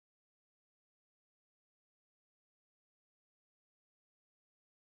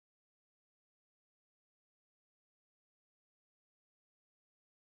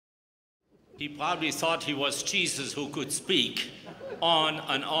He probably thought he was Jesus who could speak on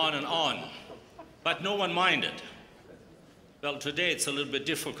and on and on, but no one minded. Well, today it's a little bit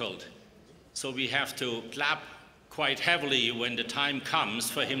difficult, so we have to clap quite heavily when the time comes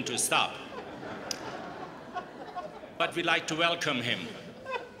for him to stop. But we like to welcome him.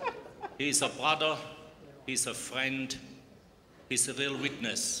 He's a brother, he's a friend, he's a real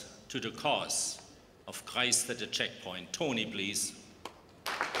witness to the cause of Christ at the checkpoint. Tony, please.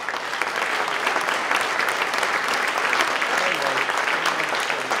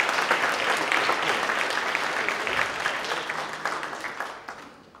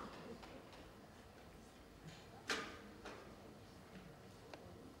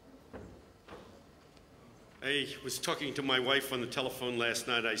 I was talking to my wife on the telephone last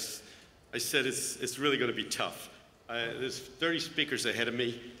night. I said it's really going to be tough. There's 30 speakers ahead of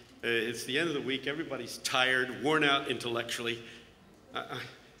me. It's the end of the week. Everybody's tired, worn out intellectually.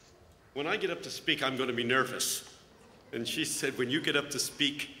 When I get up to speak, I'm going to be nervous. And she said, when you get up to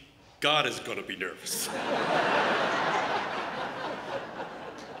speak, God is going to be nervous.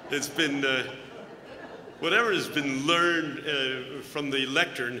 It's been, whatever has been learned from the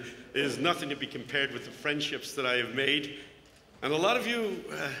lectern is nothing to be compared with the friendships that I have made. And a lot of you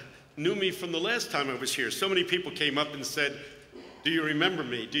knew me from the last time I was here. So many people came up and said, do you remember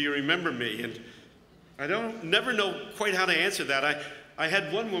me? Do you remember me? And I never know quite how to answer that. I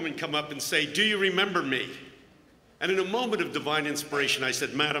had one woman come up and say, do you remember me? And in a moment of divine inspiration, I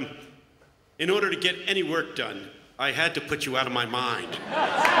said, madam, in order to get any work done, I had to put you out of my mind.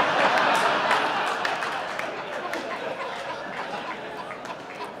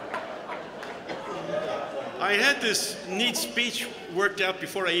 I had this neat speech worked out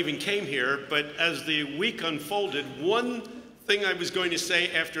before I even came here, but as the week unfolded, one thing I was going to say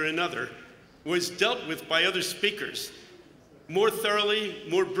after another was dealt with by other speakers more thoroughly,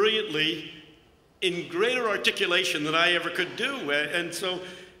 more brilliantly, in greater articulation than I ever could do. And so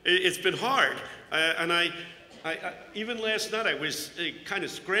it's been hard. And I even last night I was kind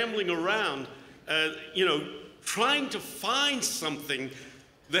of scrambling around, you know, trying to find something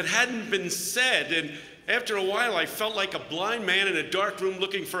that hadn't been said. And after a while, I felt like a blind man in a dark room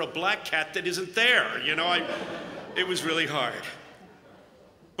looking for a black cat that isn't there. You know, it was really hard.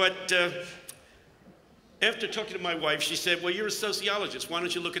 But after talking to my wife, she said, well, you're a sociologist. Why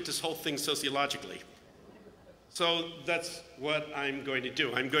don't you look at this whole thing sociologically? So that's what I'm going to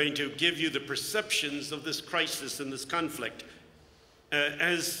do. I'm going to give you the perceptions of this crisis and this conflict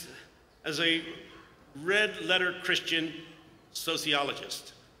as a red-letter Christian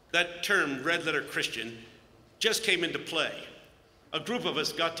sociologist. That term, red-letter Christian, just came into play. A group of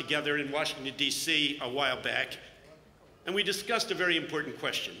us got together in Washington, D.C. a while back, and we discussed a very important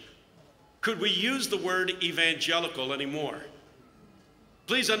question. Could we use the word evangelical anymore?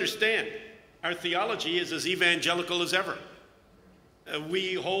 Please understand, our theology is as evangelical as ever.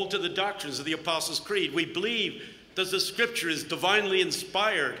 We hold to the doctrines of the Apostles' Creed. We believe that the Scripture is divinely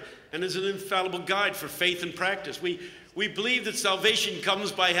inspired and is an infallible guide for faith and practice. We believe that salvation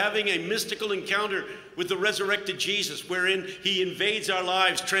comes by having a mystical encounter with the resurrected Jesus, wherein he invades our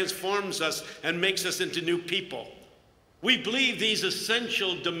lives, transforms us, and makes us into new people. We believe these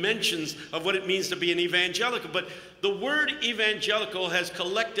essential dimensions of what it means to be an evangelical, but the word evangelical has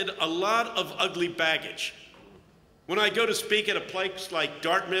collected a lot of ugly baggage. When I go to speak at a place like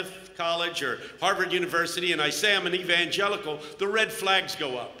Dartmouth College or Harvard University and I say I'm an evangelical, the red flags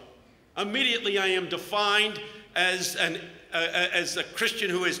go up. Immediately I am defined as a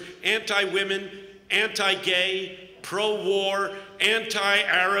Christian who is anti-women, anti-gay, pro-war,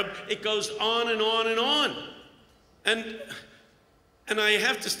 anti-Arab. It goes on and on and on. And I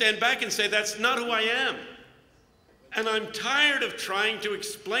have to stand back and say that's not who I am. And I'm tired of trying to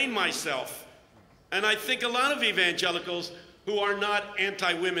explain myself. And I think a lot of evangelicals who are not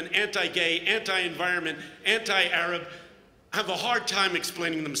anti-women, anti-gay, anti-environment, anti-Arab have a hard time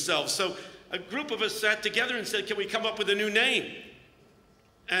explaining themselves. So a group of us sat together and said, can we come up with a new name?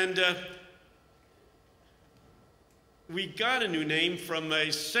 And we got a new name from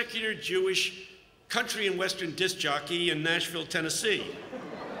a secular Jewish country and western disc jockey in Nashville, Tennessee,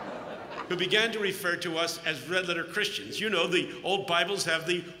 who began to refer to us as red-letter Christians. You know, the old Bibles have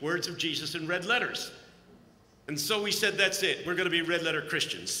the words of Jesus in red letters. And so we said, that's it. We're going to be red-letter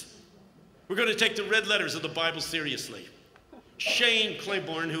Christians. We're going to take the red letters of the Bible seriously. Shane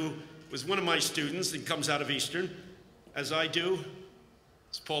Claiborne, who was one of my students and comes out of Eastern, as I do,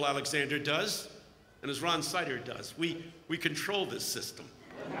 as Paul Alexander does, and as Ron Sider does. We control this system.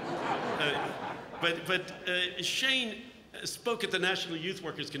 But Shane spoke at the National Youth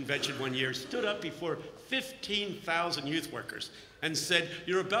Workers Convention one year, stood up before 15,000 youth workers and said,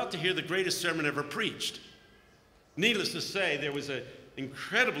 "You're about to hear the greatest sermon ever preached." Needless to say, there was an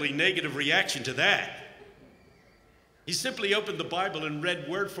incredibly negative reaction to that. He simply opened the Bible and read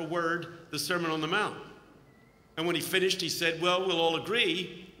word for word the Sermon on the Mount. And when he finished, he said, "Well, we'll all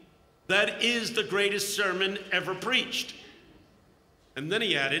agree that is the greatest sermon ever preached." And then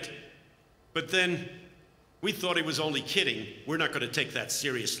he added, "But then we thought he was only kidding. We're not going to take that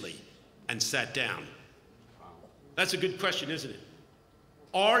seriously," and sat down. That's a good question, isn't it?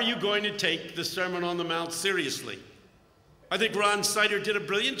 Are you going to take the Sermon on the Mount seriously? I think Ron Sider did a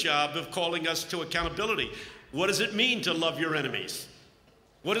brilliant job of calling us to accountability. What does it mean to love your enemies?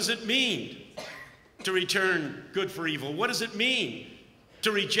 What does it mean to return good for evil? What does it mean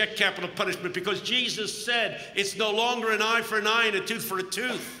to reject capital punishment? Because Jesus said it's no longer an eye for an eye and a tooth for a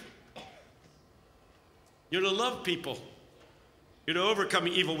tooth. You're to love people. You're to overcome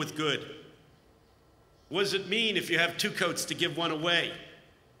evil with good. What does it mean if you have two coats to give one away?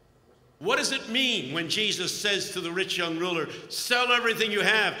 What does it mean when Jesus says to the rich young ruler, "Sell everything you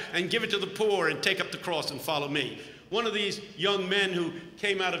have and give it to the poor and take up the cross and follow me"? One of these young men who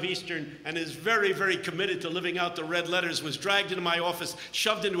came out of Eastern and is very, very committed to living out the red letters was dragged into my office,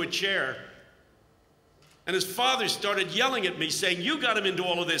 shoved into a chair. And his father started yelling at me, saying, "You got him into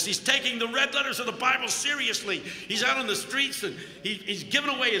all of this. He's taking the red letters of the Bible seriously. He's out on the streets and he's giving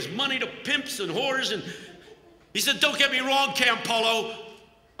away his money to pimps and whores." And he said, "Don't get me wrong, Campolo.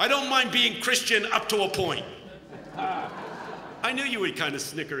 I don't mind being Christian up to a point." I knew you would kind of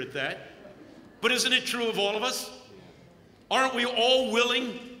snicker at that. But isn't it true of all of us? Aren't we all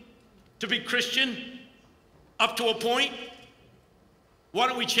willing to be Christian up to a point? Why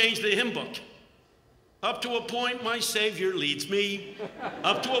don't we change the hymn book? Up to a point, my Savior leads me.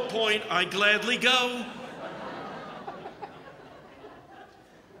 Up to a point, I gladly go.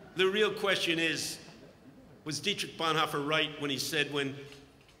 The real question is, was Dietrich Bonhoeffer right when he said when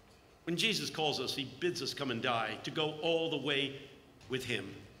Jesus calls us, he bids us come and die, to go all the way with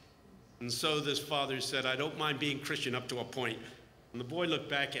him? And so this father said, "I don't mind being Christian up to a point." And the boy looked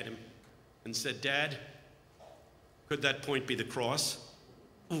back at him and said, "Dad, could that point be the cross?"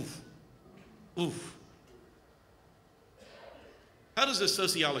 Oof, oof. How does a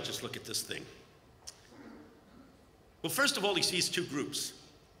sociologist look at this thing? Well, first of all, he sees two groups.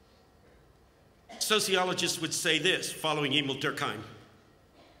 Sociologists would say this, following Emil Durkheim: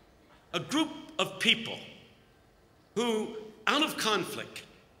 a group of people who, out of conflict,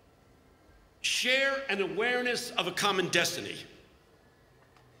 share an awareness of a common destiny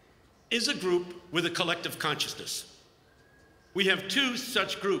is a group with a collective consciousness. We have two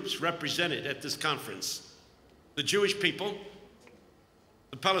such groups represented at this conference: the Jewish people,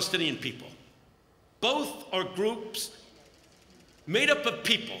 the Palestinian people. Both are groups made up of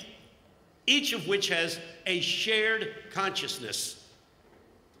people, each of which has a shared consciousness,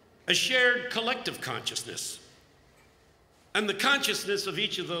 a shared collective consciousness. And the consciousness of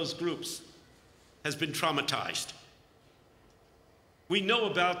each of those groups has been traumatized. We know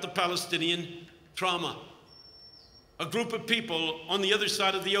about the Palestinian trauma. A group of people on the other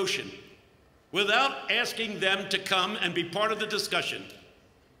side of the ocean, without asking them to come and be part of the discussion,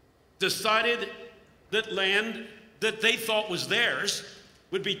 decided that land that they thought was theirs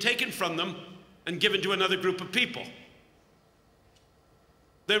would be taken from them and given to another group of people.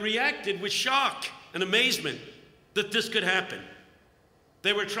 They reacted with shock and amazement that this could happen.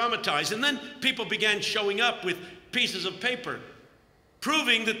 They were traumatized. And then people began showing up with pieces of paper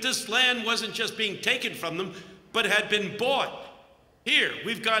proving that this land wasn't just being taken from them, but had been bought. Here,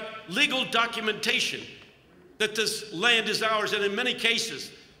 we've got legal documentation that this land is ours, and in many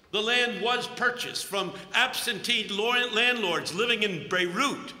cases, the land was purchased from absentee landlords living in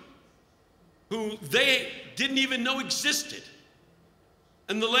Beirut who they didn't even know existed.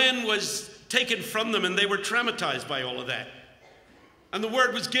 And the land was taken from them, and they were traumatized by all of that. And the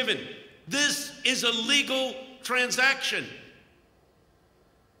word was given: this is a legal transaction.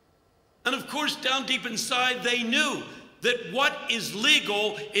 And of course, down deep inside, they knew that what is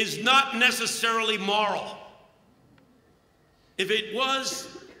legal is not necessarily moral. If it was,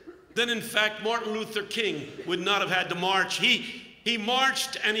 then in fact, Martin Luther King would not have had to march. He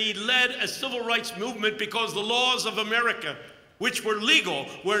marched and he led a civil rights movement because the laws of America, which were legal,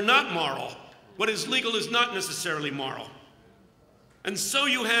 were not moral. What is legal is not necessarily moral. And so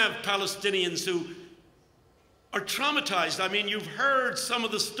you have Palestinians who are traumatized. I mean, you've heard some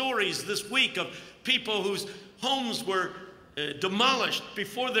of the stories this week of people whose homes were demolished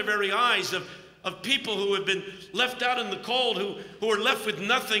before their very eyes, of people who have been left out in the cold, who were left with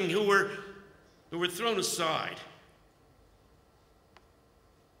nothing, who were thrown aside.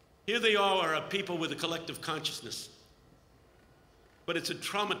 Here they are, a people with a collective consciousness, but it's a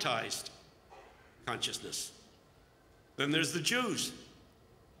traumatized consciousness. Then there's the Jews.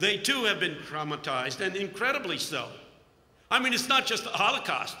 They too have been traumatized, and incredibly so. I mean, it's not just the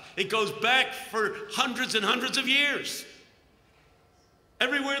Holocaust. It goes back for hundreds and hundreds of years.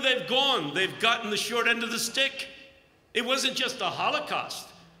 Everywhere they've gone, they've gotten the short end of the stick. It wasn't just the Holocaust.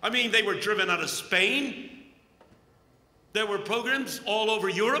 I mean, they were driven out of Spain. There were pogroms all over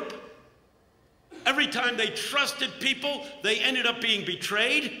Europe. Every time they trusted people, they ended up being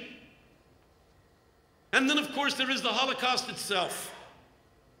betrayed. And then, of course, there is the Holocaust itself.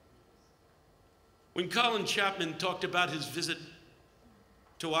 When Colin Chapman talked about his visit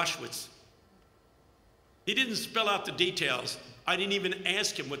to Auschwitz, he didn't spell out the details. I didn't even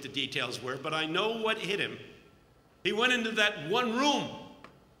ask him what the details were, but I know what hit him. He went into that one room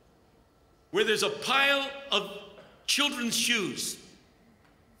where there's a pile of children's shoes,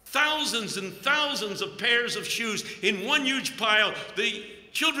 thousands and thousands of pairs of shoes in one huge pile, the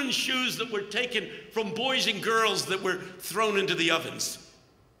children's shoes that were taken from boys and girls that were thrown into the ovens.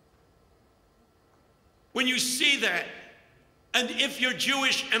 When you see that, and if you're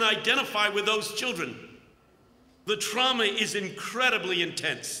Jewish and identify with those children, the trauma is incredibly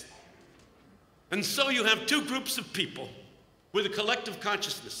intense. And so you have two groups of people with a collective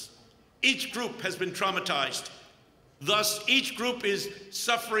consciousness. Each group has been traumatized. Thus, each group is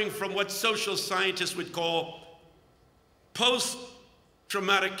suffering from what social scientists would call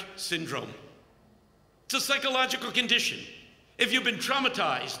post-traumatic syndrome. It's a psychological condition. If you've been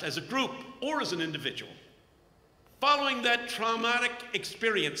traumatized as a group or as an individual, following that traumatic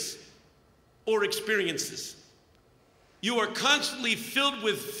experience or experiences, you are constantly filled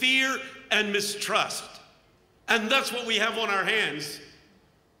with fear and mistrust. And that's what we have on our hands.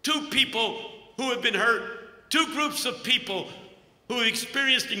 Two people who have been hurt, two groups of people who have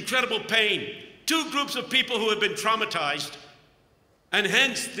experienced incredible pain, two groups of people who have been traumatized, and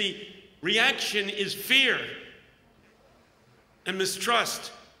hence the reaction is fear and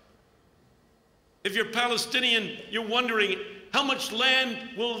mistrust. If you're Palestinian, you're wondering, how much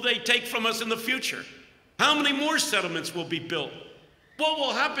land will they take from us in the future? How many more settlements will be built? What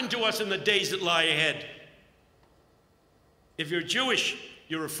will happen to us in the days that lie ahead? If you're Jewish,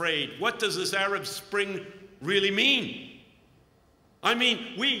 you're afraid. What does this Arab Spring really mean? I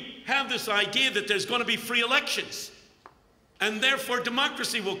mean, we have this idea that there's going to be free elections, and therefore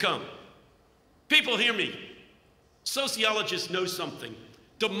democracy will come. People, hear me. Sociologists know something.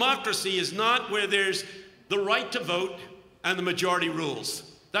 Democracy is not where there's the right to vote and the majority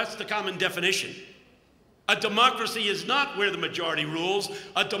rules. That's the common definition. A democracy is not where the majority rules.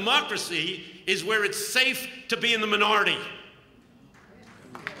 A democracy is where it's safe to be in the minority.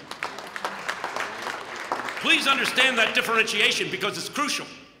 Please understand that differentiation, because it's crucial.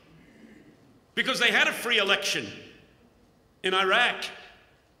 Because they had a free election in Iraq,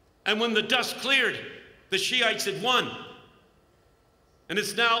 and when the dust cleared, the Shiites had won. And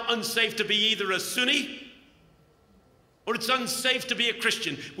it's now unsafe to be either a Sunni or it's unsafe to be a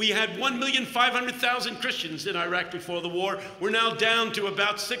Christian. We had 1,500,000 Christians in Iraq before the war. We're now down to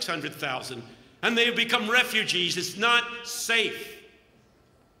about 600,000. And they have become refugees. It's not safe.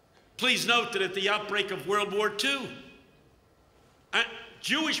 Please note that at the outbreak of World War II,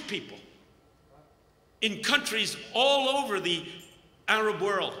 Jewish people in countries all over the Arab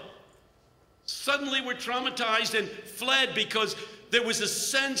world suddenly were traumatized and fled because there was a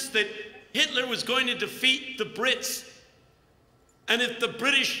sense that Hitler was going to defeat the Brits. And if the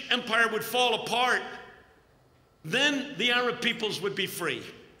British Empire would fall apart, then the Arab peoples would be free.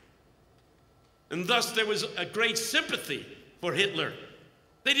 And thus there was a great sympathy for Hitler.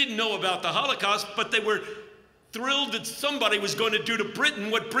 They didn't know about the Holocaust, but they were thrilled that somebody was going to do to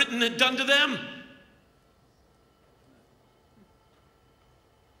Britain what Britain had done to them.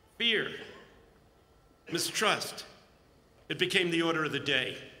 Fear, mistrust. It became the order of the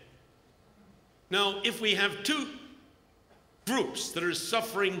day. Now, if we have two groups that are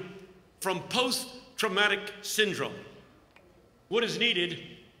suffering from post-traumatic syndrome, what is needed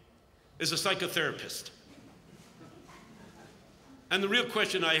is a psychotherapist. And the real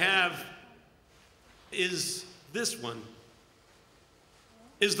question I have is this one.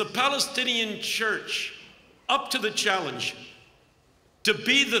 Is the Palestinian church up to the challenge to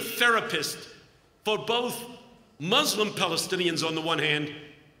be the therapist for both Muslim Palestinians on the one hand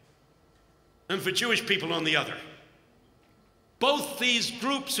and for Jewish people on the other? Both these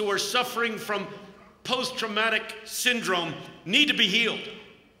groups who are suffering from post-traumatic syndrome need to be healed.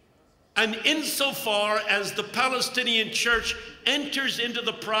 And insofar as the Palestinian church enters into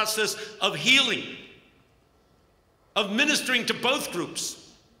the process of healing, of ministering to both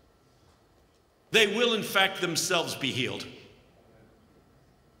groups, they will in fact themselves be healed.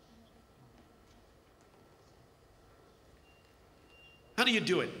 How do you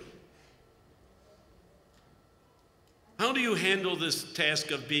do it? How do you handle this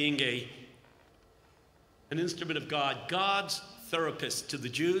task of being an instrument of God, God's therapist to the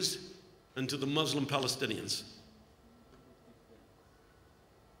Jews and to the Muslim Palestinians?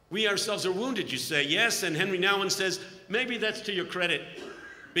 We ourselves are wounded, you say. Yes, and Henry Nouwen says, maybe that's to your credit,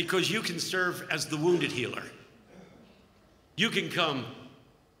 because you can serve as the wounded healer. You can come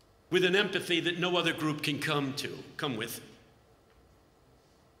with an empathy that no other group can come with.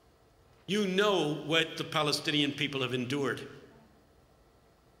 You know what the Palestinian people have endured.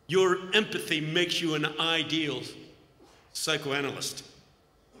 Your empathy makes you an ideal psychoanalyst.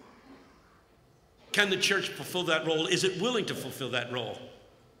 Can the church fulfill that role? Is it willing to fulfill that role?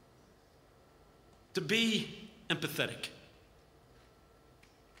 To be empathetic.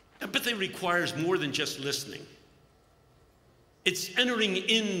 Empathy requires more than just listening. It's entering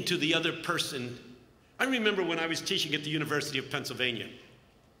into the other person. I remember when I was teaching at the University of Pennsylvania,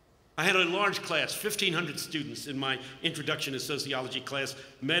 I had a large class, 1,500 students in my introduction to sociology class,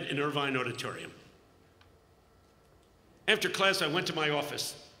 met in Irvine Auditorium. After class, I went to my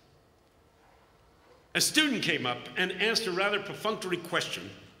office. A student came up and asked a rather perfunctory question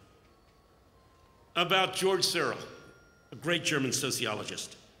about George Searle, a great German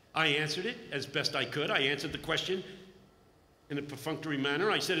sociologist. I answered it as best I could. I answered the question in a perfunctory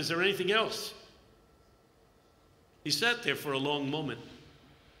manner. I said, "Is there anything else?" He sat there for a long moment.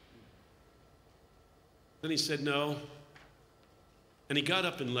 Then he said, "No," and he got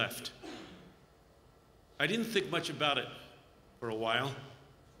up and left. I didn't think much about it for a while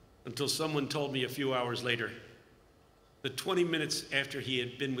until someone told me a few hours later that 20 minutes after he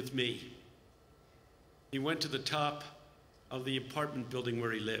had been with me, he went to the top of the apartment building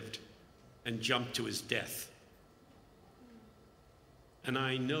where he lived and jumped to his death. And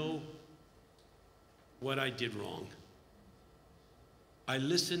I know what I did wrong. I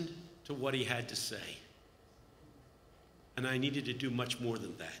listened to what he had to say. And I needed to do much more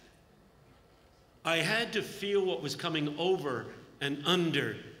than that. I had to feel what was coming over and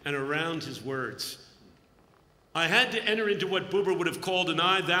under and around his words. I had to enter into what Buber would have called an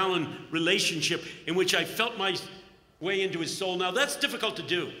I-thou relationship in which I felt my way into his soul. Now that's difficult to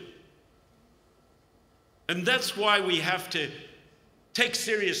do. And that's why we have to take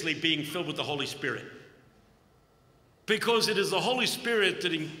seriously being filled with the Holy Spirit. Because it is the Holy Spirit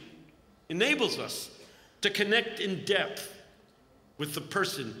that enables us to connect in depth with the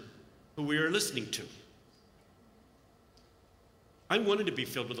person who we are listening to. I wanted to be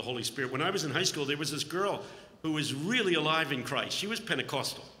filled with the Holy Spirit. When I was in high school, there was this girl who was really alive in Christ. She was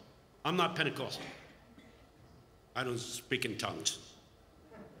Pentecostal. I'm not Pentecostal. I don't speak in tongues.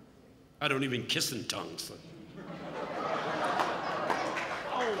 I don't even kiss in tongues.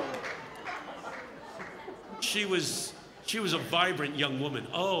 She was a vibrant young woman.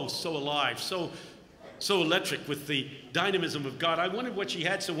 Oh, so alive, so electric with the dynamism of God. I wondered what she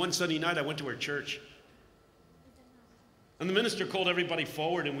had, so one Sunday night I went to her church. And the minister called everybody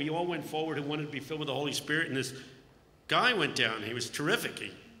forward, and we all went forward and wanted to be filled with the Holy Spirit. And this guy went down. He was terrific.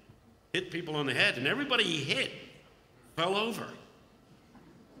 He hit people on the head, and everybody he hit fell over,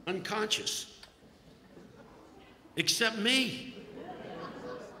 unconscious, except me.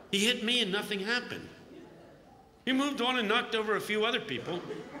 He hit me and nothing happened. He moved on and knocked over a few other people.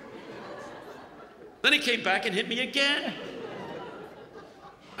 Then he came back and hit me again.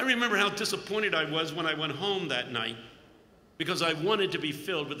 I remember how disappointed I was when I went home that night because I wanted to be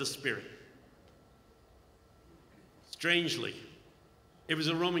filled with the Spirit. Strangely, it was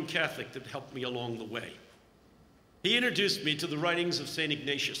a Roman Catholic that helped me along the way. He introduced me to the writings of St.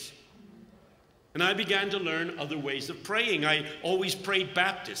 Ignatius, and I began to learn other ways of praying. I always prayed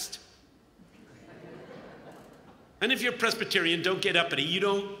Baptist. And if you're Presbyterian, don't get uppity. You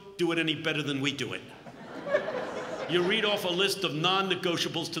don't do it any better than we do it. You read off a list of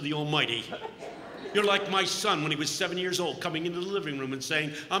non-negotiables to the Almighty. You're like my son when he was 7 years old, coming into the living room and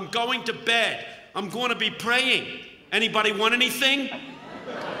saying, "I'm going to bed. I'm going to be praying. Anybody want anything?"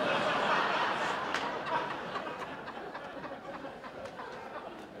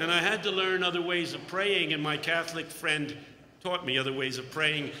 And I had to learn other ways of praying, and my Catholic friend taught me other ways of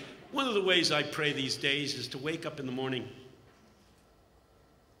praying. One of the ways I pray these days is to wake up in the morning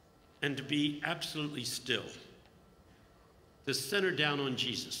and to be absolutely still, to center down on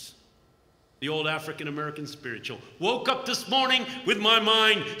Jesus. The old African-American spiritual. Woke up this morning with my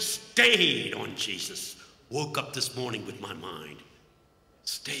mind stayed on Jesus. Woke up this morning with my mind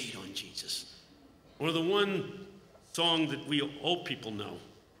stayed on Jesus. Or the one song that we old people know.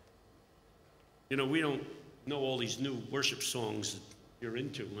 You know, we don't know all these new worship songs that you're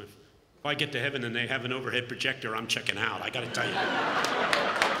into. If I get to heaven and they have an overhead projector, I'm checking out, I got to tell you.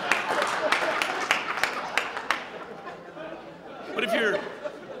 But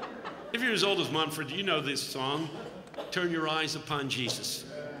if you're as old as Montford, you know this song, Turn Your Eyes Upon Jesus.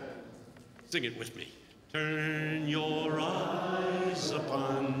 Sing it with me. Turn your eyes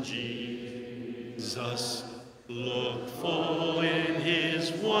upon Jesus, look full in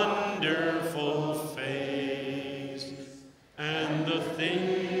his wonderful face, and the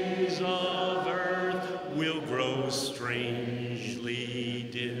things of earth will grow strangely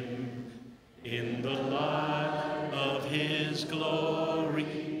dim in the light of his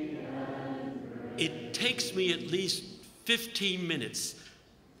glory. It takes me at least 15 minutes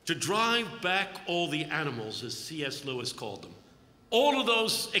to drive back all the animals, as C.S. Lewis called them. All of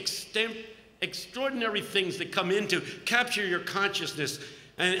those extraordinary things that come in to capture your consciousness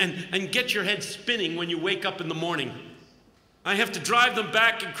and get your head spinning when you wake up in the morning. I have to drive them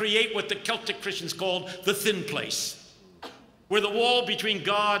back and create what the Celtic Christians called the thin place, where the wall between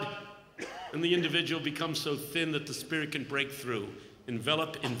God and the individual becomes so thin that the spirit can break through,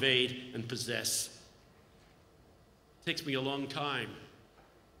 envelop, invade, and possess. It takes me a long time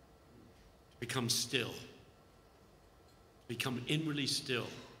to become still, to become inwardly still,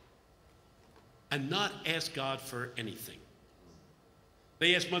 and not ask God for anything.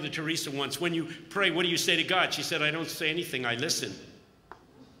 They asked Mother Teresa once, when you pray, what do you say to God? She said, I don't say anything, I listen.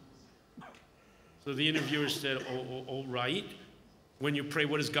 So the interviewer said, all right. When you pray,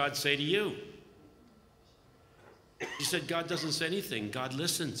 what does God say to you? She said, God doesn't say anything, God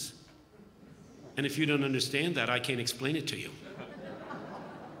listens. And if you don't understand that, I can't explain it to you.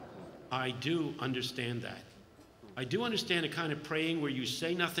 I do understand that. I do understand a kind of praying where you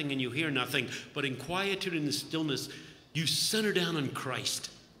say nothing and you hear nothing, but in quietude and in stillness, you center down on Christ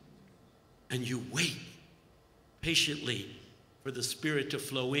and you wait patiently for the Spirit to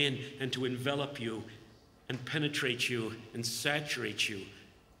flow in and to envelop you and penetrate you and saturate you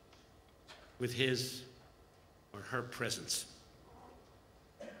with his or her presence.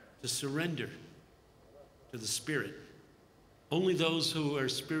 To surrender to the Spirit. Only those who are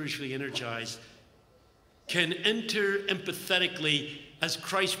spiritually energized can enter empathetically as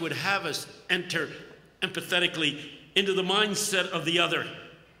Christ would have us enter empathetically into the mindset of the other.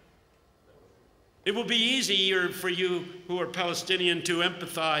 It will be easier for you who are Palestinian to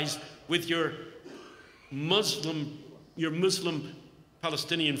empathize with your Muslim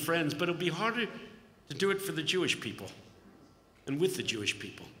Palestinian friends, but it'll be harder to do it for the Jewish people and with the Jewish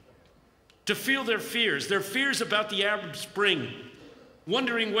people. To feel their fears about the Arab Spring,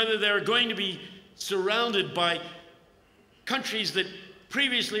 wondering whether they're going to be surrounded by countries that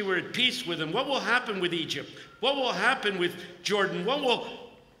previously were at peace with them. What will happen with Egypt? What will happen with Jordan? What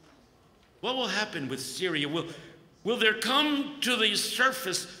will happen with Syria? Will there come to the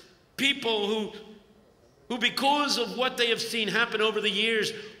surface people who because of what they have seen happen over the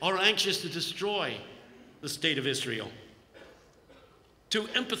years are anxious to destroy the state of Israel? To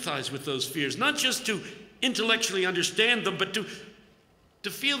empathize with those fears, not just to intellectually understand them, but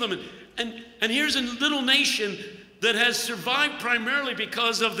to feel them. And here's a little nation that has survived primarily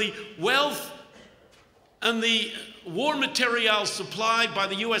because of the wealth and the war material supplied by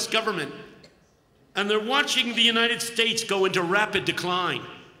the U.S. government. And they're watching the United States go into rapid decline.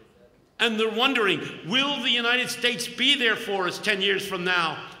 And they're wondering, will the United States be there for us 10 years from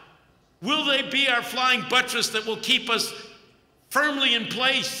now? Will they be our flying buttress that will keep us firmly in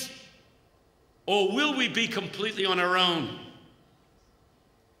place? Or will we be completely on our own?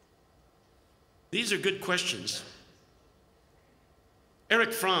 These are good questions.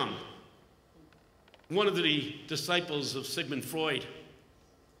 Erich Fromm, one of the disciples of Sigmund Freud,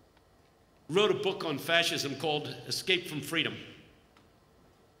 wrote a book on fascism called Escape from Freedom.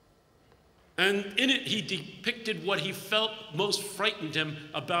 And in it, he depicted what he felt most frightened him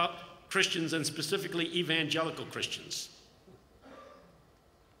about Christians, and specifically evangelical Christians.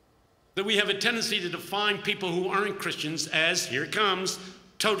 That we have a tendency to define people who aren't Christians as, here it comes,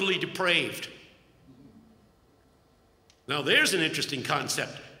 totally depraved. Now there's an interesting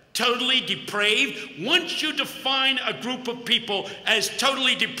concept. Totally depraved. Once you define a group of people as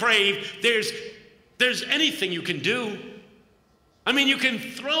totally depraved, there's anything you can do. I mean, you can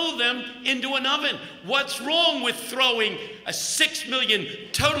throw them into an oven. What's wrong with throwing 6 million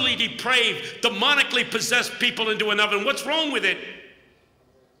totally depraved, demonically possessed people into an oven? What's wrong with it?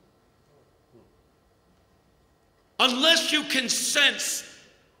 Unless you can sense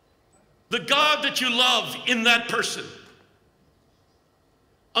the God that you love in that person.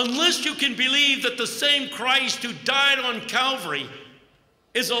 Unless you can believe that the same Christ who died on Calvary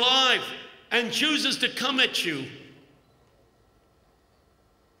is alive and chooses to come at you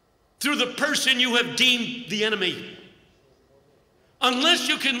through the person you have deemed the enemy, unless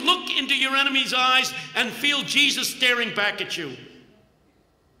you can look into your enemy's eyes and feel Jesus staring back at you,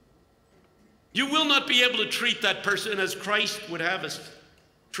 you will not be able to treat that person as Christ would have us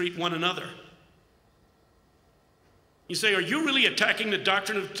treat one another. You say, are you really attacking the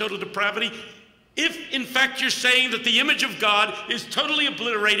doctrine of total depravity? If, in fact, you're saying that the image of God is totally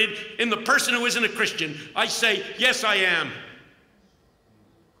obliterated in the person who isn't a Christian, I say, yes, I am.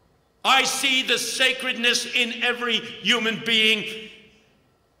 I see the sacredness in every human being.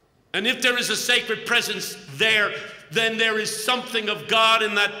 And if there is a sacred presence there, then there is something of God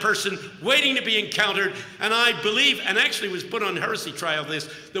in that person waiting to be encountered. And I believe, and actually was put on heresy trial this,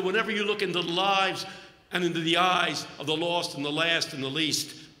 that whenever you look into the lives and into the eyes of the lost and the last and the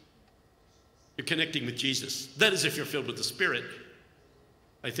least, you're connecting with Jesus. That is if you're filled with the Spirit.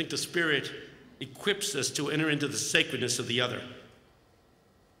 I think the Spirit equips us to enter into the sacredness of the other.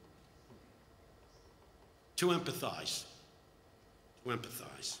 To empathize. To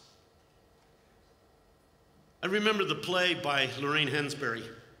empathize. I remember the play by Lorraine Hansberry,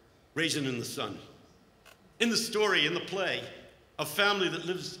 Raisin in the Sun. In the story, in the play, a family that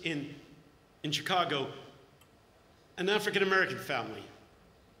lives in Chicago, an African-American family,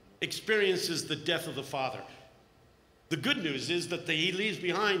 experiences the death of the father. The good news is that he leaves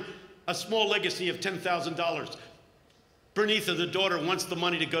behind a small legacy of $10,000. Bernitha, the daughter, wants the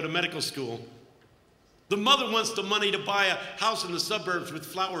money to go to medical school. The mother wants the money to buy a house in the suburbs with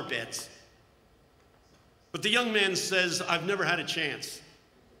flower beds. But the young man says, I've never had a chance.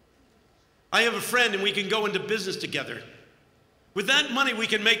 I have a friend and we can go into business together. With that money, we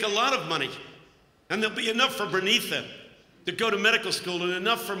can make a lot of money. And there'll be enough for Bernitha to go to medical school and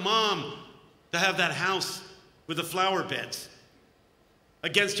enough for Mom to have that house with the flower beds.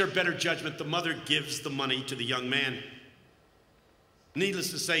 Against her better judgment, the mother gives the money to the young man.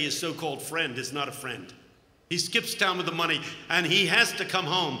 Needless to say, his so-called friend is not a friend. He skips town with the money, and he has to come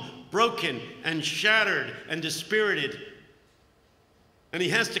home broken and shattered and dispirited. And he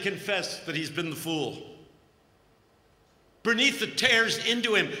has to confess that he's been the fool. Bernitha tears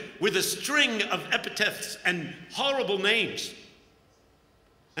into him with a string of epithets and horrible names.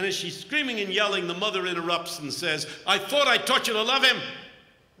 And as she's screaming and yelling, the mother interrupts and says, I thought I taught you to love him.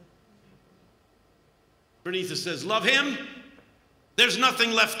 Bernitha says, love him? There's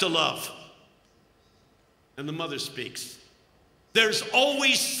nothing left to love. And the mother speaks. There's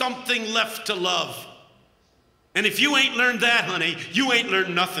always something left to love. And if you ain't learned that, honey, you ain't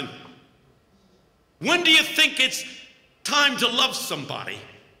learned nothing. When do you think it's time to love somebody?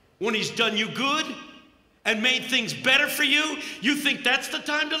 When he's done you good and made things better for you? You think that's the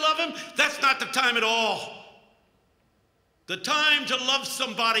time to love him? That's not the time at all. The time to love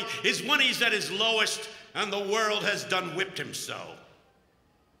somebody is when he's at his lowest and the world has done whipped him so.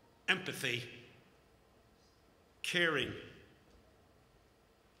 Empathy. Caring.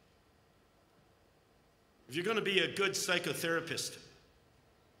 If you're going to be a good psychotherapist,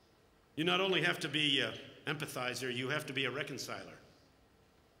 you not only have to be an empathizer, you have to be a reconciler.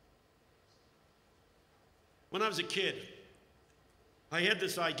 When I was a kid, I had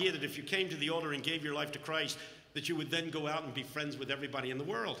this idea that if you came to the altar and gave your life to Christ, that you would then go out and be friends with everybody in the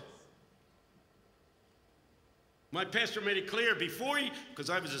world. My pastor made it clear before you, because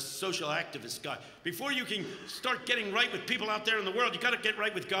I was a social activist guy, before you can start getting right with people out there in the world, you got to get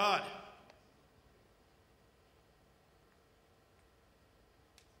right with God.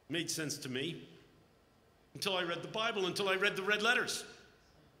 Made sense to me until I read the Bible, until I read the red letters.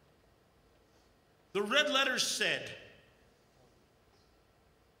 The red letters said,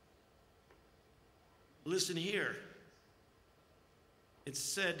 listen here. It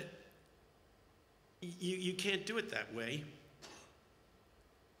said, you can't do it that way.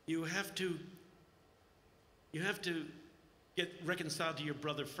 You have to get reconciled to your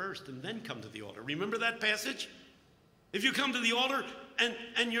brother first and then come to the altar. Remember that passage? If you come to the altar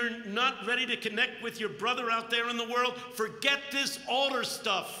and you're not ready to connect with your brother out there in the world, forget this altar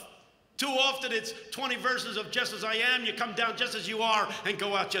stuff. Too often it's 20 verses of just as I am, you come down just as you are and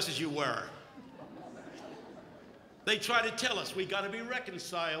go out just as you were. They try to tell us we got to be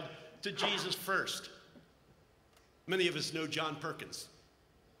reconciled to Jesus first. Many of us know John Perkins.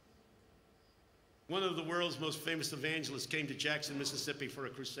 One of the world's most famous evangelists came to Jackson, Mississippi for a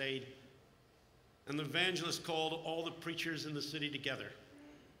crusade. And the evangelist called all the preachers in the city together.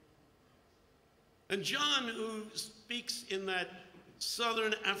 And John, who speaks in that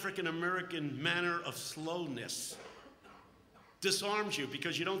Southern African-American manner of slowness, disarms you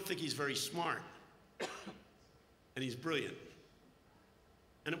because you don't think he's very smart. And he's brilliant.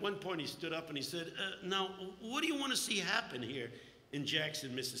 And at one point he stood up and he said, now, what do you want to see happen here in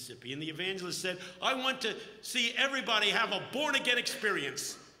Jackson, Mississippi? And the evangelist said, I want to see everybody have a born-again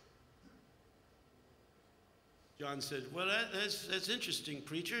experience. John said, well, that's interesting,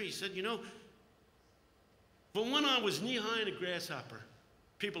 preacher. He said, you know, but when I was knee-high in a grasshopper,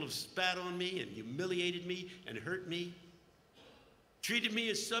 people have spat on me and humiliated me and hurt me, treated me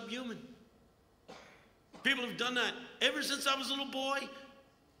as subhuman. People have done that ever since I was a little boy.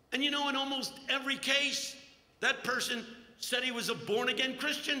 And you know, in almost every case, that person said he was a born-again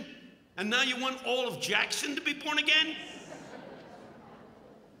Christian. And now you want all of Jackson to be born again?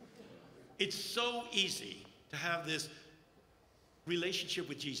 It's so easy to have this relationship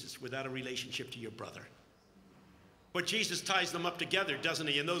with Jesus without a relationship to your brother. But Jesus ties them up together, doesn't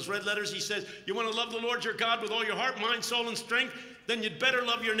he? In those red letters, he says, you want to love the Lord your God with all your heart, mind, soul, and strength? Then you'd better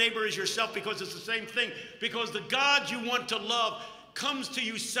love your neighbor as yourself, because it's the same thing. Because the God you want to love comes to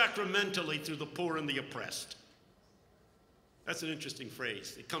you sacramentally through the poor and the oppressed. That's an interesting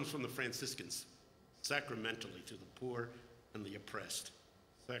phrase. It comes from the Franciscans. Sacramentally through the poor and the oppressed.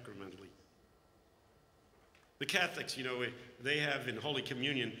 Sacramentally. The Catholics, you know, they have in Holy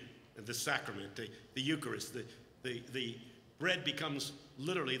Communion the sacrament, the Eucharist. The bread becomes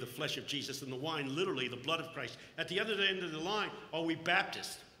literally the flesh of Jesus, and the wine literally the blood of Christ. At the other end of the line are we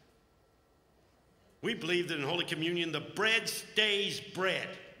Baptists. We believe that in Holy Communion the bread stays bread,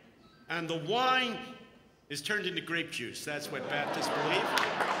 and the wine is turned into grape juice. That's what Baptists believe.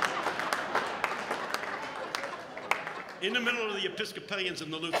 In the middle of the Episcopalians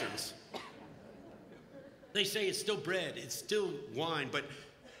and the Lutherans, they say it's still bread, it's still wine, but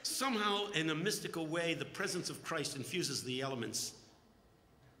somehow, in a mystical way, the presence of Christ infuses the elements.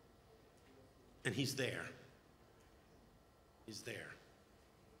 And he's there. He's there.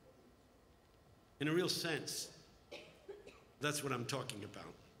 In a real sense, that's what I'm talking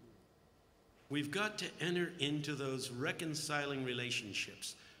about. We've got to enter into those reconciling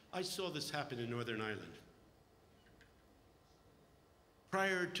relationships. I saw this happen in Northern Ireland.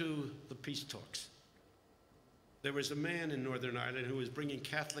 Prior to the peace talks, there was a man in Northern Ireland who was bringing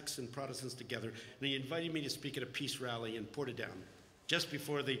Catholics and Protestants together, and he invited me to speak at a peace rally in Portadown, just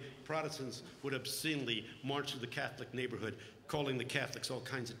before the Protestants would obscenely march through the Catholic neighborhood, calling the Catholics all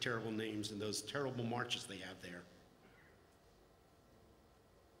kinds of terrible names in those terrible marches they have there.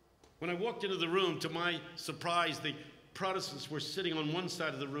 When I walked into the room, to my surprise, the Protestants were sitting on one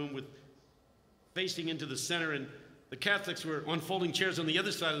side of the room facing into the center, and the Catholics were on folding chairs on the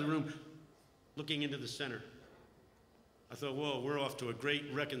other side of the room, looking into the center. I thought, whoa, we're off to a great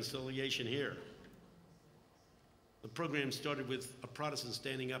reconciliation here. The program started with a Protestant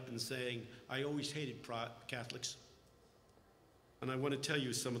standing up and saying, I always hated Catholics, and I want to tell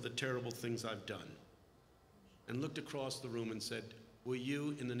you some of the terrible things I've done. And looked across the room and said, will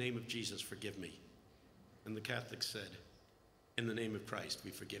you, in the name of Jesus, forgive me? And the Catholics said, in the name of Christ,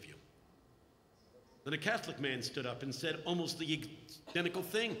 we forgive you. Then a Catholic man stood up and said almost the identical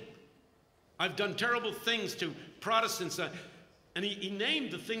thing. I've done terrible things to Protestants. And he named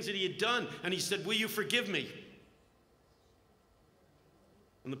the things that he had done. And he said, will you forgive me?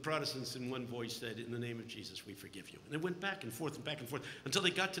 And the Protestants in one voice said, in the name of Jesus, we forgive you. And they went back and forth until they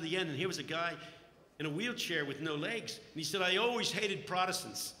got to the end. And here was a guy in a wheelchair with no legs. And he said, I always hated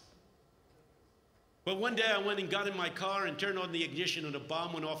Protestants. But one day I went and got in my car and turned on the ignition, and a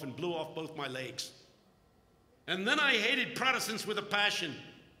bomb went off and blew off both my legs. And then I hated Protestants with a passion.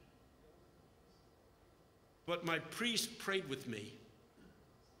 But my priest prayed with me,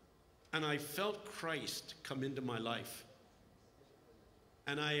 and I felt Christ come into my life.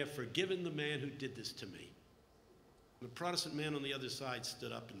 And I have forgiven the man who did this to me. And the Protestant man on the other side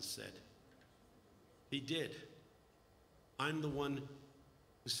stood up and said, he did. I'm the one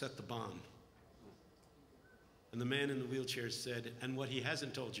who set the bomb. And the man in the wheelchair said, and what he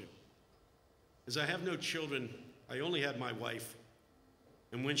hasn't told you is I have no children. I only had my wife.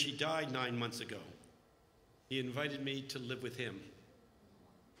 And when she died 9 months ago, he invited me to live with him,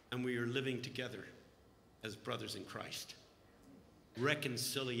 and we are living together as brothers in Christ.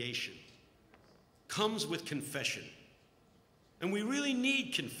 Reconciliation comes with confession. And we really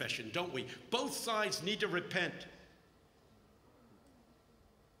need confession, don't we? Both sides need to repent.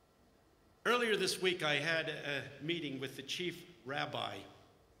 Earlier this week, I had a meeting with the chief rabbi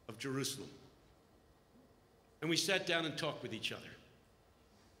of Jerusalem, and we sat down and talked with each other.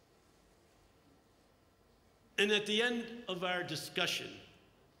 And at the end of our discussion,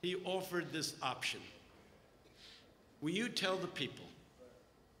 he offered this option. Will you tell the people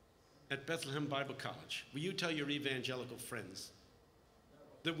at Bethlehem Bible College, will you tell your evangelical friends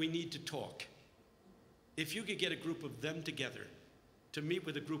that we need to talk? If you could get a group of them together to meet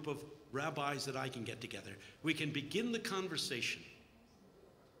with a group of rabbis that I can get together. We can begin the conversation.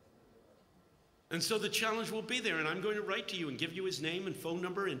 And so the challenge will be there, and I'm going to write to you and give you his name and phone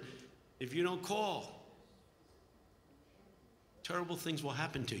number, and if you don't call, terrible things will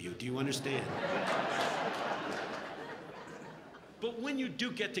happen to you. Do you understand? But when you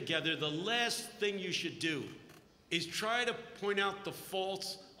do get together, the last thing you should do is try to point out the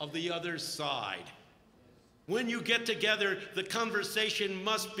faults of the other side. When you get together, the conversation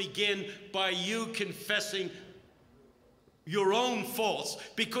must begin by you confessing your own faults,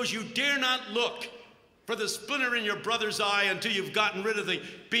 because you dare not look for the splinter in your brother's eye until you've gotten rid of the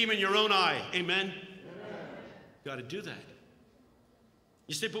beam in your own eye. Amen? Got to do that.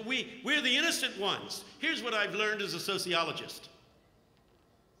 You say, but we're the innocent ones. Here's what I've learned as a sociologist.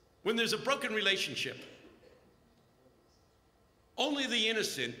 When there's a broken relationship, only the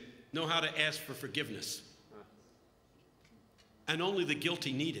innocent know how to ask for forgiveness. And only the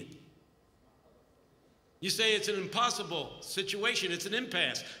guilty need it. You say it's an impossible situation, it's an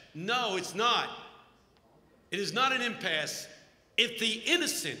impasse. No, it's not. It is not an impasse if the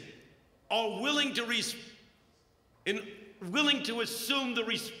innocent are willing to assume the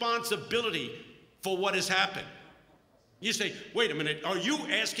responsibility for what has happened. You say, wait a minute, are you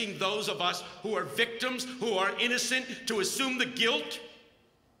asking those of us who are victims, who are innocent, to assume the guilt?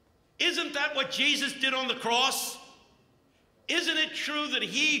 Isn't that what Jesus did on the cross? Isn't it true that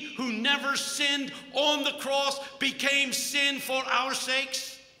he who never sinned on the cross became sin for our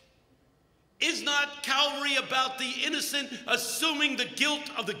sakes? Is not Calvary about the innocent assuming the guilt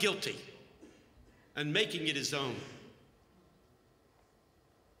of the guilty and making it his own?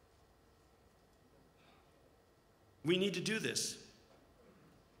 We need to do this.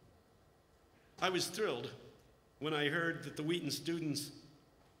 I was thrilled when I heard that the Wheaton students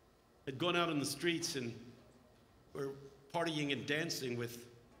had gone out in the streets and were partying and dancing with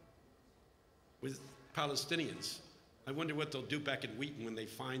Palestinians. I wonder what they'll do back at Wheaton when they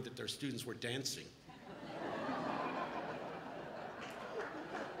find that their students were dancing.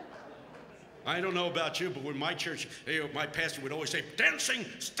 I don't know about you, but when my church, my pastor would always say, dancing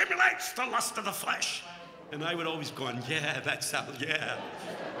stimulates the lust of the flesh. And I would always go, yeah, that sounds, yeah.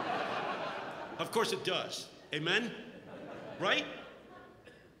 Of course it does. Amen? Right?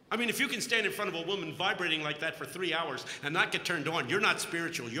 I mean, if you can stand in front of a woman vibrating like that for 3 hours and not get turned on, you're not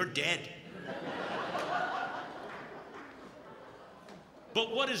spiritual, you're dead.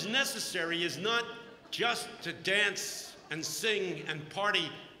 But what is necessary is not just to dance and sing and party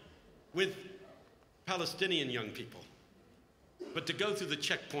with Palestinian young people, but to go through the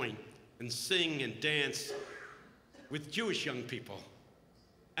checkpoint and sing and dance with Jewish young people,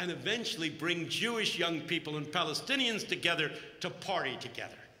 and eventually bring Jewish young people and Palestinians together to party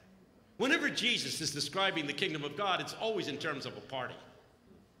together. Whenever Jesus is describing the kingdom of God, it's always in terms of a party.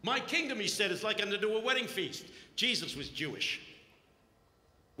 My kingdom, he said, is like unto a wedding feast. Jesus was Jewish,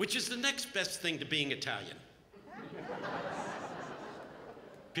 which is the next best thing to being Italian.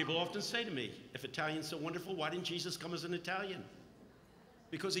 People often say to me, if Italian's so wonderful, why didn't Jesus come as an Italian?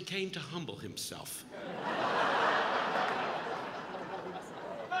 Because he came to humble himself.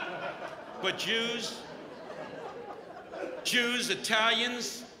 But Jews,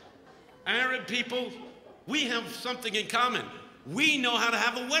 Italians, Arab people, we have something in common. We know how to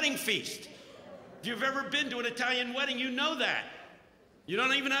have a wedding feast. If you've ever been to an Italian wedding, you know that. You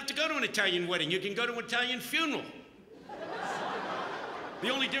don't even have to go to an Italian wedding. You can go to an Italian funeral. The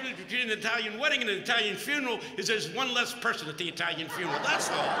only difference between an Italian wedding and an Italian funeral is there's one less person at the Italian funeral.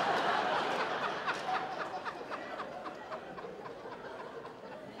 That's all.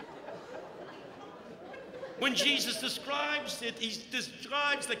 When Jesus describes it, he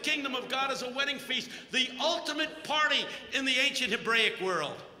describes the kingdom of God as a wedding feast, the ultimate party in the ancient Hebraic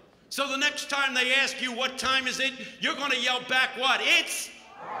world. So the next time they ask you what time is it, you're going to yell back what? It's?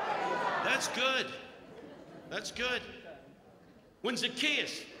 That's good. That's good. When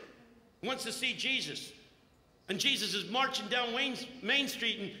Zacchaeus wants to see Jesus, and Jesus is marching down Main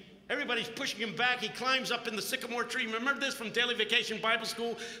Street, and everybody's pushing him back, he climbs up in the sycamore tree. Remember this from Daily Vacation Bible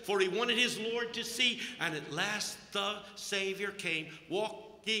School? For he wanted his Lord to see, and at last the Savior came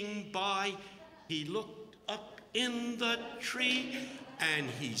walking by. He looked up in the tree, and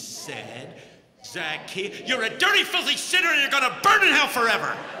he said, Zacchaeus, you're a dirty, filthy sinner, and you're going to burn in hell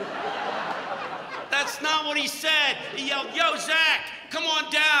forever. That's not what he said. He yelled, yo, Zach, come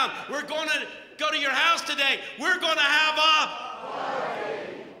on down. We're going to go to your house today. We're going to have a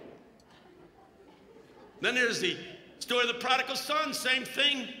party. Then there's the story of the prodigal son, same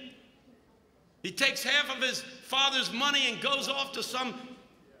thing. He takes half of his father's money and goes off to some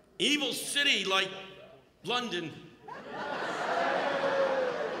evil city like London.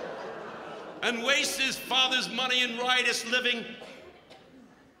 and wastes his father's money in riotous living.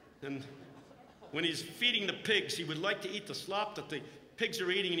 And when he's feeding the pigs, he would like to eat the slop that the pigs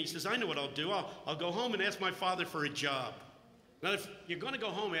are eating, and he says, I know what I'll do. I'll go home and ask my father for a job. Now, if you're going to go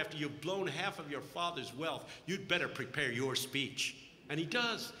home after you've blown half of your father's wealth, you'd better prepare your speech. And he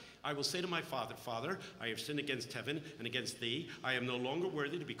does. I will say to my father, Father, I have sinned against heaven and against thee. I am no longer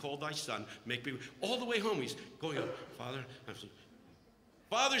worthy to be called thy son. Make me. All the way home, he's going on, Father,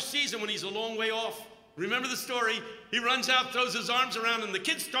 Father sees him when he's a long way off. Remember the story? He runs out, throws his arms around, and the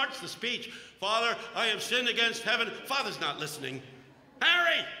kid starts the speech. Father, I have sinned against heaven. Father's not listening.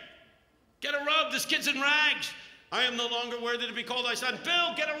 Harry, get a rub. This kid's in rags. I am no longer worthy to be called thy son.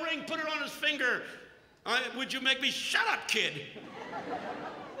 Bill, get a ring, put it on his finger. Would you make me? Shut up, kid.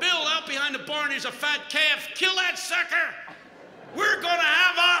 Bill, out behind the barn, there's a fat calf. Kill that sucker. We're going to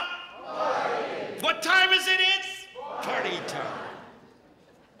have a party. What time is it? It's party time.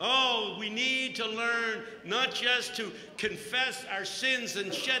 Oh, we need to learn not just to confess our sins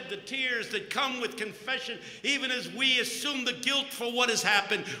and shed the tears that come with confession, even as we assume the guilt for what has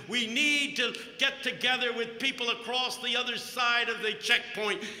happened. We need to get together with people across the other side of the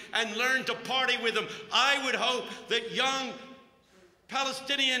checkpoint and learn to party with them. I would hope that young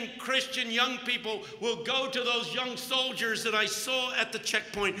Palestinian Christian young people will go to those young soldiers that I saw at the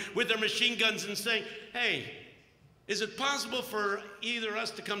checkpoint with their machine guns and say, hey, is it possible for either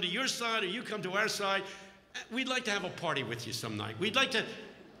us to come to your side or you come to our side? We'd like to have a party with you some night. We'd like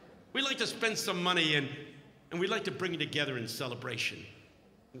to spend some money and we'd like to bring you together in celebration.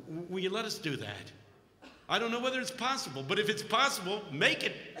 Will you let us do that? I don't know whether it's possible, but if it's possible, make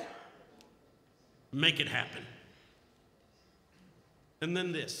it happen. And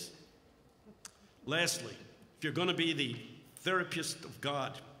then this. Lastly, if you're going to be the therapist of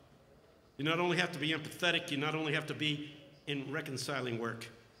God, you not only have to be empathetic, you not only have to be in reconciling work,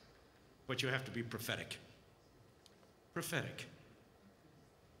 but you have to be prophetic. Prophetic.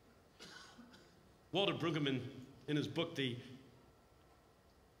 Walter Brueggemann, in his book, The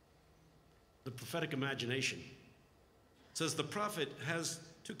Prophetic Imagination, says the prophet has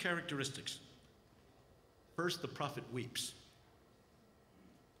two characteristics. First, the prophet weeps.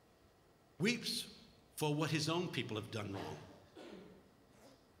 Weeps for what his own people have done wrong.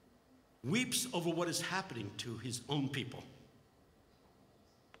 Weeps over what is happening to his own people.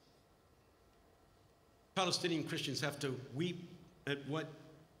 Palestinian Christians have to weep at what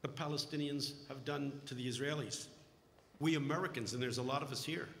the Palestinians have done to the Israelis. We Americans, and there's a lot of us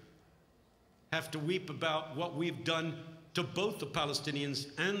here, have to weep about what we've done to both the Palestinians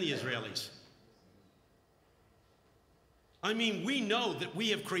and the Israelis. I mean, we know that we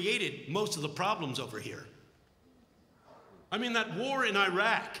have created most of the problems over here. I mean, that war in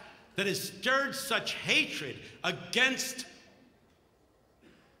Iraq that has stirred such hatred against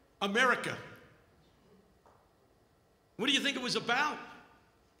America. What do you think it was about?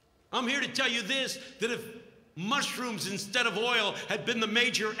 I'm here to tell you this, that if mushrooms instead of oil had been the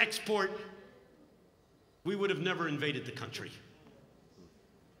major export, we would have never invaded the country.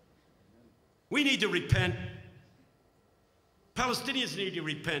 We need to repent. Palestinians need to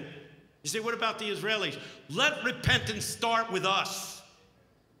repent. You say, what about the Israelis? Let repentance start with us.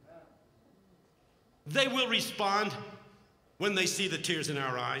 They will respond when they see the tears in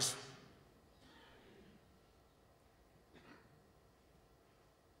our eyes.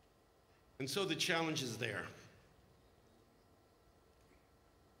 And so the challenge is there.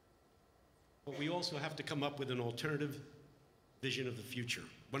 But we also have to come up with an alternative vision of the future.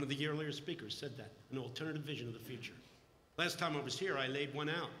 One of the earlier speakers said that, an alternative vision of the future. Last time I was here, I laid one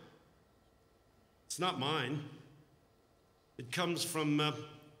out. It's not mine. It comes from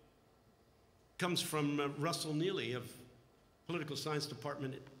Russell Neely of Political Science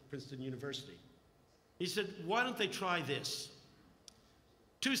Department at Princeton University. He said, why don't they try this?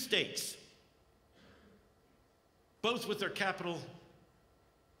 2 states, both with their capital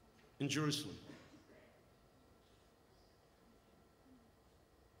in Jerusalem.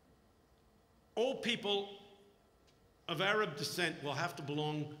 All people of Arab descent will have to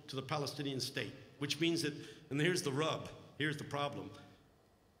belong to the Palestinian state, which means that, and here's the rub, here's the problem,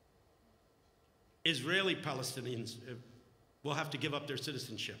 Israeli Palestinians will have to give up their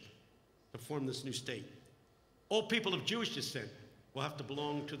citizenship to form this new state. All people of Jewish descent will have to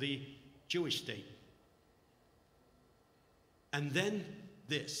belong to the Jewish state. And then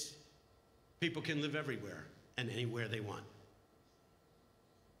this, people can live everywhere and anywhere they want.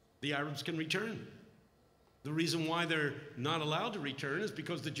 The Arabs can return. The reason why they're not allowed to return is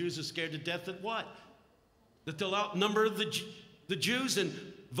because the Jews are scared to death that what? That they'll outnumber the Jews and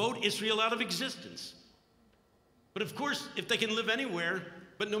vote Israel out of existence. But of course, if they can live anywhere,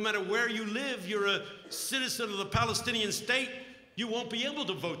 But no matter where you live, you're a citizen of the Palestinian state. You won't be able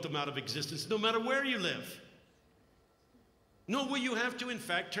to vote them out of existence, no matter where you live. Nor will you have to, in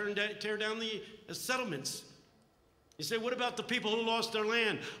fact, tear down the settlements. You say, what about the people who lost their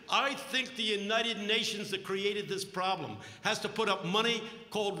land? I think the United Nations that created this problem has to put up money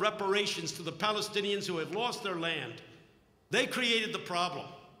called reparations to the Palestinians who have lost their land. They created the problem.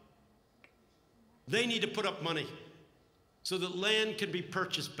 They need to put up money so that land can be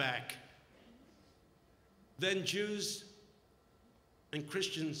purchased back. Then Jews and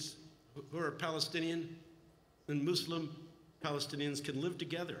Christians who are Palestinian and Muslim Palestinians can live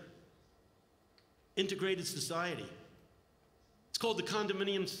together. Integrated society. It's called the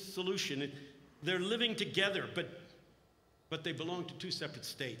condominium solution. They're living together, but they belong to two separate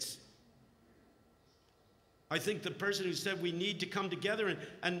states. I think the person who said we need to come together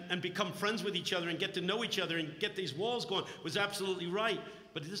and become friends with each other and get to know each other and get these walls going was absolutely right.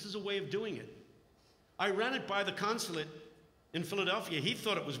 But this is a way of doing it. I ran it by the consulate in Philadelphia. He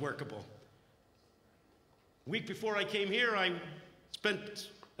thought it was workable. A week before I came here, I spent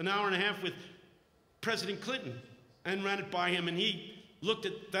an hour and a half with President Clinton and ran it by him, and he looked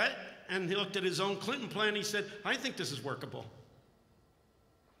at that, and he looked at his own Clinton plan. He said, I think this is workable.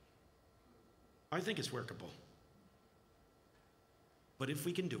 I think it's workable. But if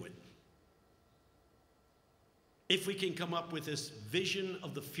we can do it, if we can come up with this vision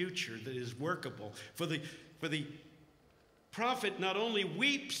of the future that is workable, for the prophet not only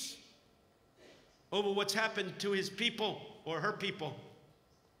weeps over what's happened to his people or her people,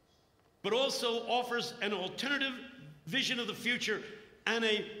 but also offers an alternative vision of the future and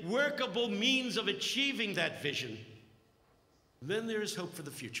a workable means of achieving that vision, then there is hope for the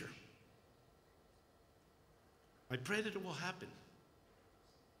future. I pray that it will happen.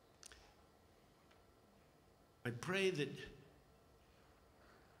 I pray that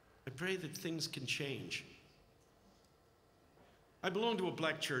things can change. I belong to a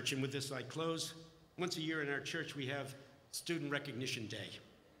black church, and with this I close. Once a year in our church we have Student Recognition Day.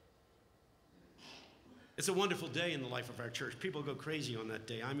 It's a wonderful day in the life of our church. People go crazy on that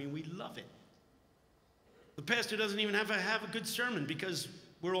day. I mean, we love it. The pastor doesn't even have a good sermon because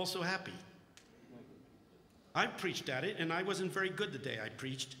we're all so happy. I preached at it, and I wasn't very good the day I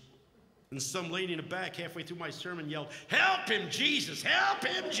preached. And some lady in the back halfway through my sermon yelled, "Help him, Jesus! Help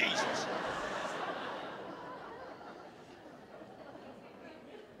him, Jesus!"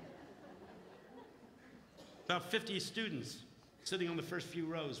 About 50 students sitting on the first few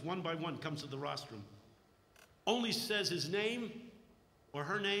rows, one by one, comes to the rostrum. Only says his name or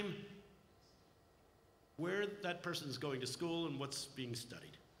her name, where that person's going to school and what's being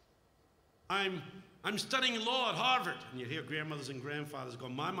studied. I'm studying law at Harvard. And you hear grandmothers and grandfathers go,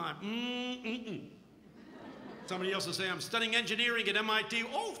 my. Somebody else will say, I'm studying engineering at MIT.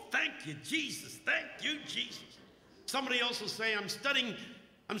 Oh, thank you, Jesus. Thank you, Jesus. Somebody else will say, I'm studying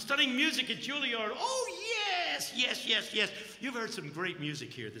music at Juilliard. Oh, yes, yes, yes, yes. You've heard some great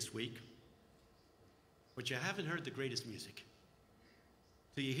music here this week, but you haven't heard the greatest music.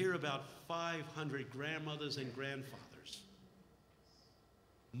 So you hear about 500 grandmothers and grandfathers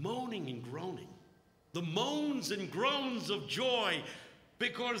moaning and groaning, the moans and groans of joy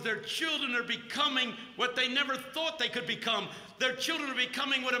because their children are becoming what they never thought they could become. Their children are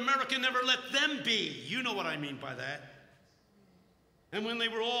becoming what America never let them be. You know what I mean by that. And when they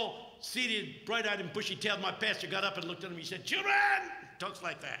were all seated, bright-eyed and bushy-tailed, my pastor got up and looked at them. He said, "Children," talks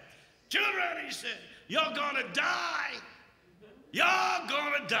like that. "Children," he said, "you're gonna die. You're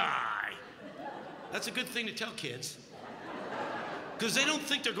gonna die." That's a good thing to tell kids, because they don't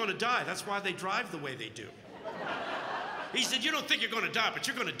think they're gonna die. That's why they drive the way they do. He said, "You don't think you're gonna die, but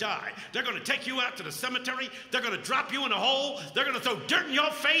you're gonna die. They're gonna take you out to the cemetery. They're gonna drop you in a hole. They're gonna throw dirt in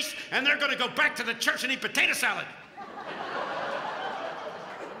your face, and they're gonna go back to the church and eat potato salad."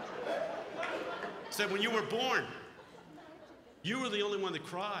 Said, when you were born, you were the only one that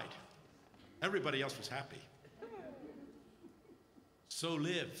cried. Everybody else was happy. So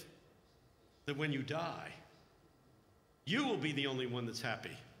live that when you die, you will be the only one that's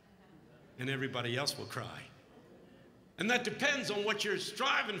happy, and everybody else will cry. And that depends on what you're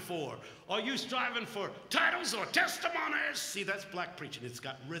striving for. Are you striving for titles or testimonies? See, that's black preaching. It's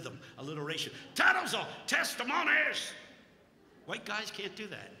got rhythm, alliteration. Titles or testimonies. White guys can't do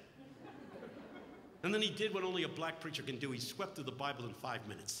that. And then he did what only a black preacher can do. He swept through the Bible in 5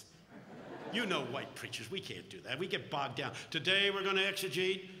 minutes. You know white preachers, we can't do that. We get bogged down. Today we're going to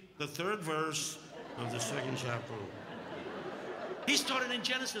exegete the 3rd verse of the 2nd chapter. He started in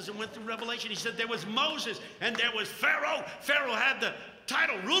Genesis and went through Revelation. He said there was Moses and there was Pharaoh. Pharaoh had the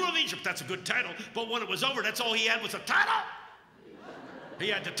title, ruler of Egypt. That's a good title. But when it was over, that's all he had was a title. He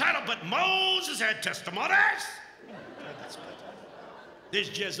had the title, but Moses had testimonies. That's good.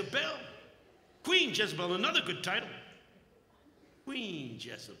 There's Jezebel. Queen Jezebel, another good title. Queen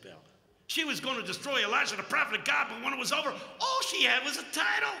Jezebel. She was going to destroy Elijah, the prophet of God, but when it was over, all she had was a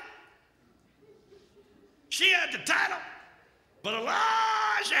title. She had the title, but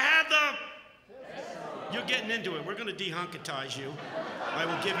Elijah had the... You're getting into it. We're going to dehunkitize you. I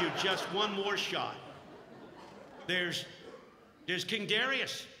will give you just one more shot. There's King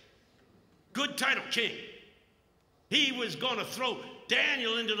Darius. Good title, king. He was going to throw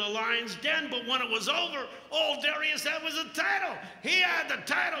Daniel into the lion's den, but when it was over, all Darius had was a title. He had the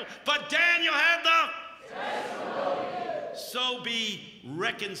title, but Daniel had the testimony. So be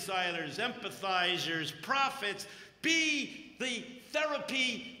reconcilers, empathizers, prophets. Be the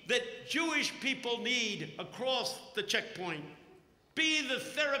therapy that Jewish people need across the checkpoint. Be the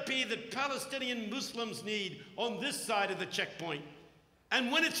therapy that Palestinian Muslims need on this side of the checkpoint.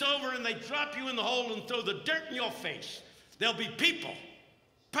 And when it's over and they drop you in the hole and throw the dirt in your face, there'll be people,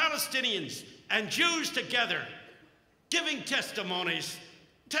 Palestinians and Jews together, giving testimonies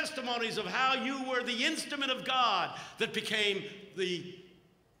of how you were the instrument of God that became the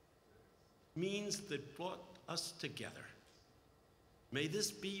means that brought us together. May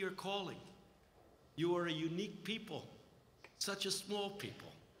this be your calling. You are a unique people, such a small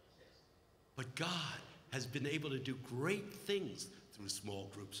people. But God has been able to do great things through small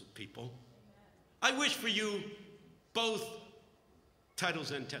groups of people. I wish for you both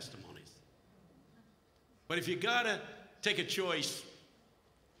titles and testimonies. But if you gotta take a choice,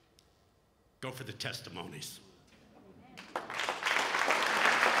 go for the testimonies.